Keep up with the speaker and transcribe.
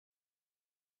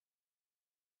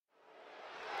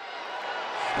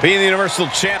Being the Universal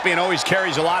Champion always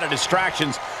carries a lot of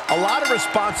distractions, a lot of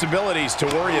responsibilities to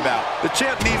worry about. The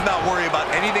champ needs not worry about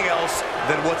anything else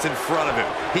than what's in front of him.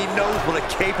 He knows what a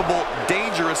capable,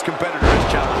 dangerous competitor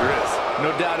his challenger is.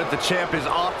 No doubt if the champ is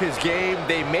off his game,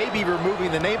 they may be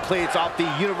removing the nameplates off the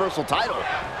Universal title.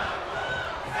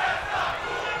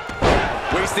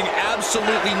 Wasting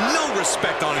absolutely no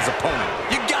respect on his opponent.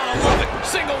 You gotta love it.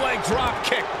 Single leg drop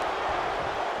kick.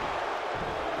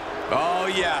 Oh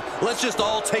yeah, let's just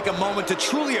all take a moment to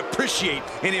truly appreciate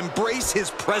and embrace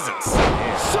his presence.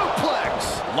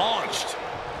 Suplex! Launched.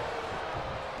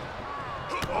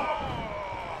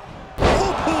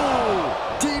 Ooh,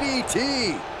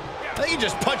 DDT! I think he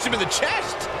just punched him in the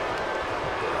chest.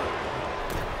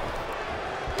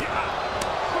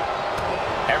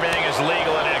 Everything is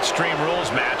legal in an Extreme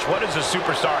Rules match. What does a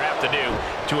superstar have to do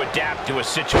to adapt to a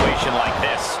situation like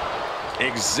this?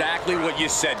 Exactly what you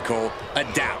said, Cole.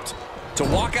 Adapt. To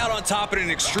walk out on top in an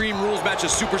Extreme Rules match, a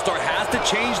superstar has to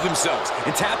change themselves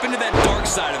and tap into that dark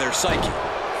side of their psyche.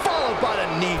 Followed by the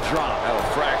knee drop. That'll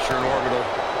fracture an orbital.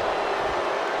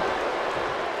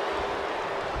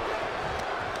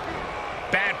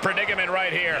 Bad predicament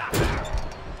right here.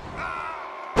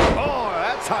 Oh,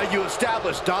 that's how you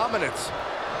establish dominance.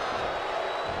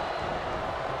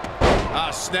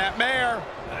 Snapmare.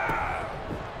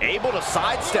 Able to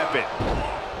sidestep it.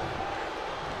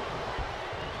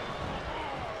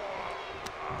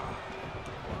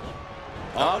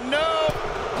 Oh, no!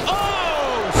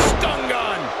 Oh! Stun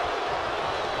gun!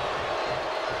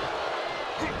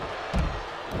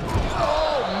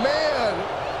 Oh, man!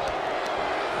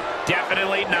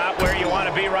 Definitely not where you want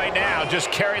to be right now.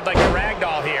 Just carried like a rag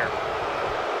doll here.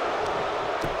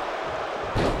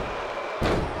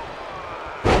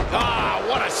 Ah,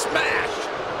 what a smash!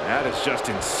 That is just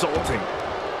insulting.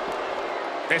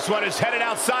 This one is headed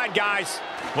outside, guys.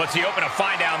 What's he hoping to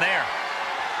find down there?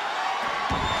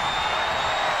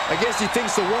 I guess he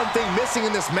thinks the one thing missing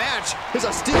in this match is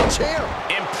a steel chair.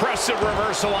 Impressive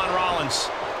reversal on Rollins.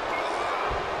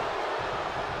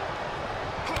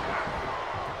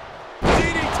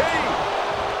 DDT!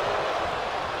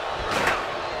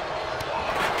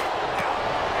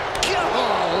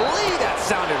 Golly, that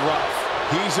sounded rough.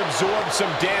 He's absorbed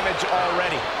some damage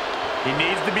already. He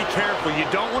needs to be careful. You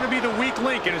don't want to be the weak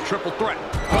link in a triple threat.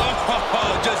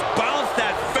 Oh, just bounce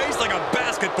that face like a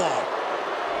basketball.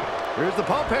 Here's the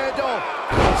pump handle.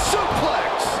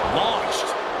 Suplex! Launched.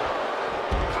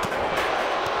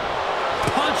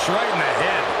 Punch right in the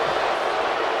head.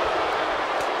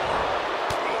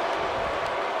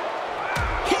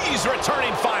 He's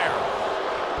returning fire.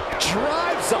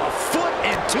 Drives a foot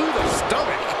into the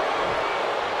stomach.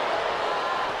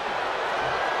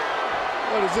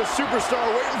 What is this superstar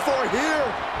waiting for here?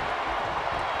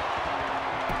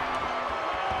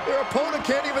 Their opponent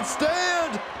can't even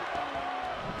stand.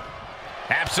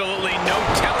 Absolutely no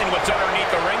telling what's underneath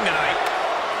the ring tonight.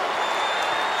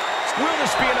 Will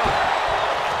this be enough?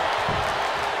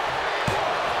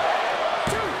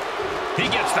 He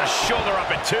gets the shoulder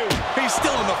up at 2. He's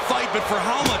still in the fight, but for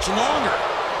how much longer?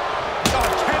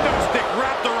 A kendo stick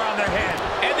wrapped around the head.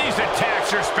 And these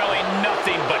attacks are spelling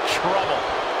nothing but trouble.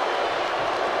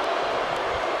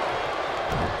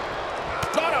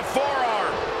 On a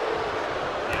forearm.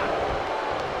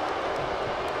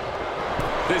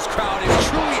 This crowd is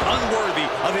truly unworthy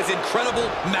of his incredible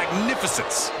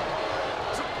magnificence.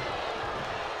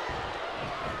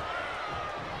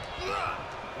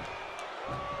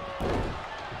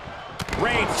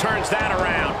 Reigns turns that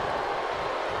around.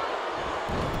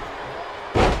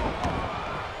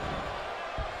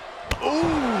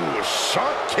 Ooh,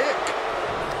 sharp kick.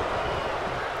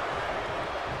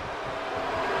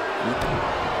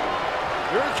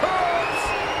 Here it comes.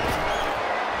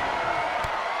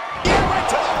 Yeah, right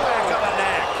to the back of the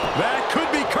neck. That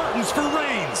could be curtains for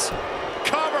Reigns.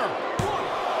 Cover.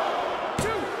 1,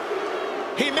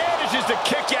 2. He manages to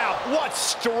kick out. What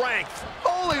strength.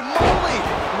 Holy moly!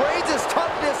 Reigns'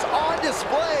 toughness on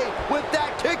display with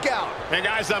that kick out. And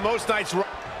guys, on most nights, Big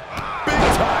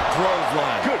time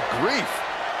clothesline. Good grief.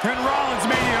 And Rollins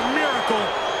made it a miracle.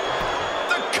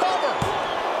 the cover.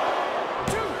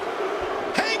 2.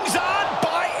 Hangs on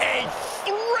by a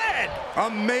thread.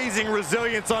 Amazing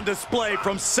resilience on display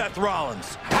from Seth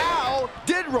Rollins. How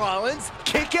did Rollins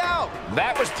kick out?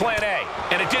 That was plan A,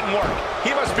 and it didn't work.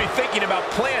 He must be thinking about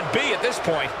plan B at this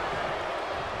point.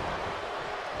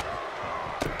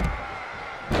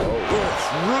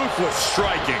 Ruthless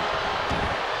striking.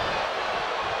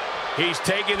 He's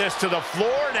taking this to the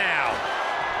floor now.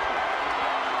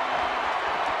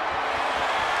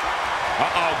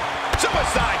 Uh-oh.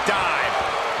 Suicide dive.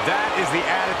 That is the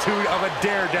attitude of a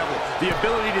daredevil. The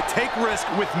ability to take risk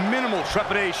with minimal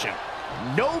trepidation.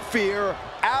 No fear,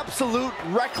 absolute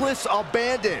reckless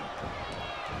abandon.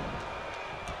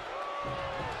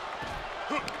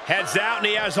 Heads out, and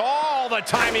he has all the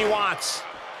time he wants.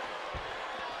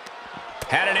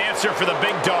 Had an answer for the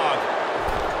big dog.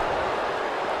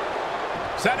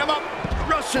 Set him up.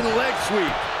 Russian leg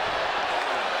sweep.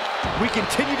 We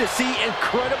continue to see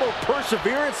incredible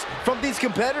perseverance from these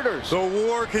competitors. The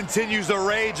war continues to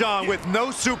rage on with no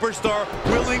superstar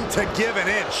willing to give an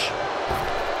inch.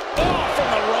 Oh, from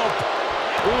the rope.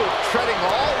 Ooh, treading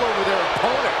all over their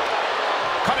opponent.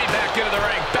 Coming back into the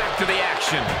ring, back to the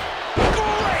action.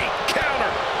 Great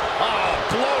counter. Oh,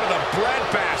 blow to the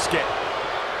breadbasket.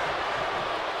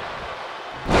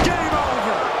 Game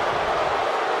over.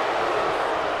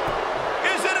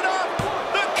 Is it enough?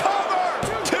 The cover.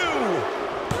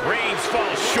 2. Reigns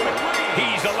falls short.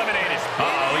 He's eliminated.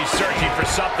 Uh-oh, he's searching for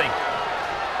something.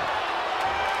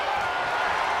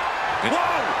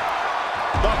 Whoa!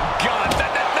 Oh, God,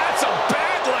 that's a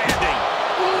bad landing.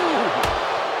 Ooh,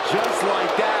 just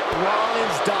like that,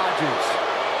 Rollins dodges.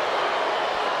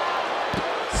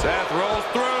 Seth rolls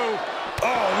through.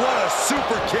 Oh, what a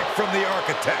super kick from the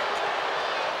Architect.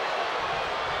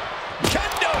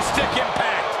 Kendo stick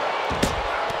impact.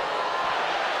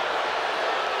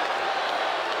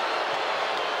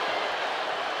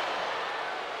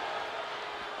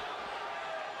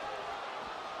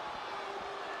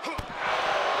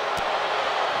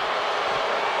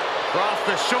 Cross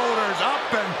the shoulders,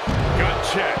 up and gut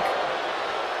check.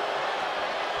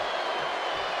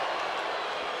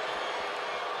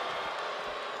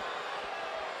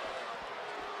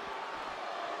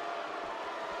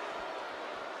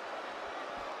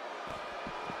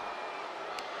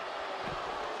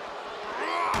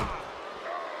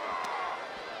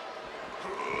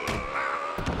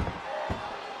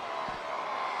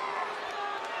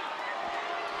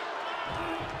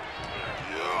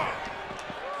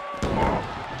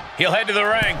 He'll head to the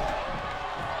ring.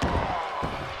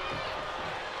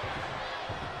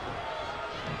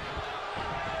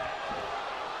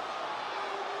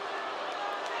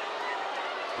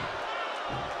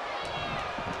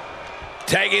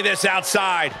 Taking this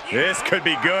outside. This could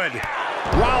be good.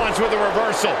 Rollins with a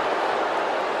reversal.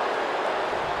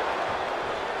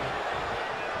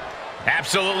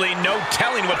 Absolutely no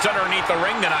telling what's underneath the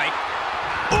ring tonight.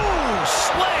 Ooh,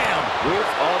 slam! With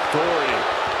authority.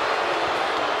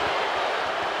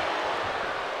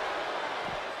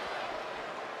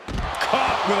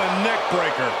 Caught with a neck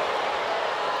breaker.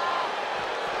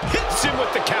 Hits him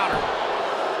with the counter.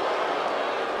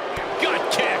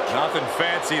 Gut kick. Nothing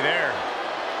fancy there.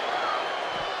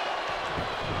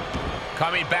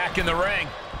 Coming back in the ring.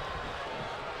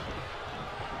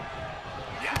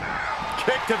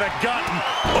 Kick to the gut.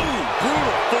 Ooh,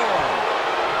 brutal forearm.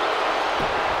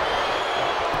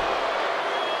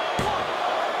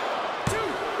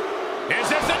 Is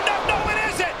this enough? No, it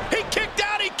isn't. He kicked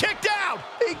out. He kicked out.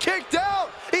 He kicked out.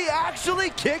 He actually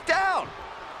kicked out.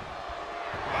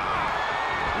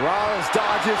 Rollins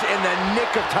dodges in the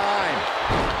nick of time.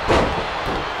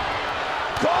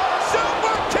 Call a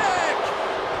super kick.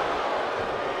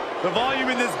 The volume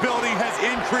in this building has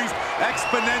increased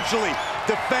exponentially.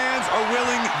 The fans are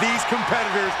willing these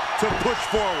competitors to push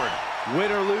forward.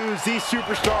 Win or lose, these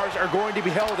superstars are going to be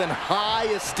held in high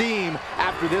esteem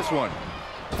after this one.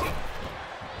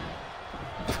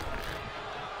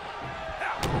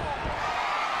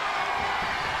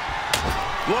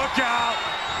 Look out!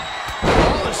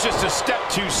 Rollins just a step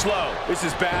too slow. This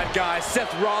is bad, guys.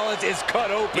 Seth Rollins is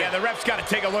cut open. Yeah, the ref's got to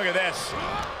take a look at this.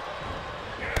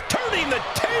 Turning the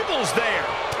tables there.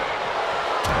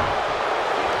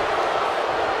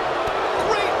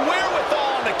 Great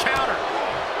wherewithal on the counter.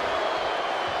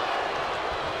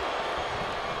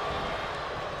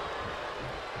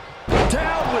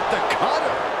 Down with the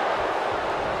cutter.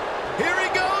 Here he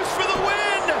goes for the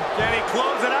win. Can he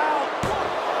close it out?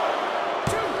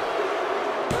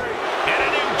 And a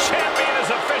new champion is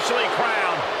officially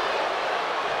crowned.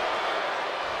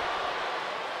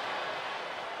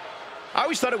 I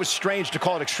always thought it was strange to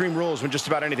call it Extreme Rules when just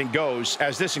about anything goes,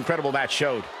 as this incredible match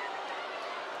showed.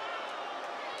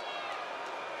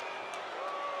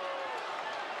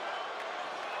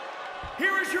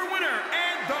 Here is your winner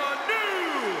and the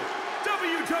new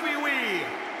WWE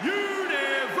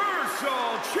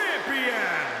Universal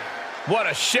Champion. What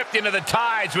a shift into the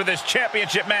tides with this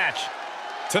championship match.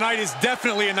 Tonight is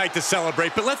definitely a night to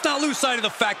celebrate, but let's not lose sight of the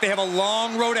fact they have a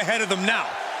long road ahead of them now.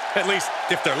 At least,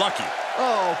 if they're lucky.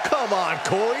 Oh, come on,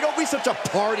 Corey. Don't be such a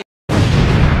party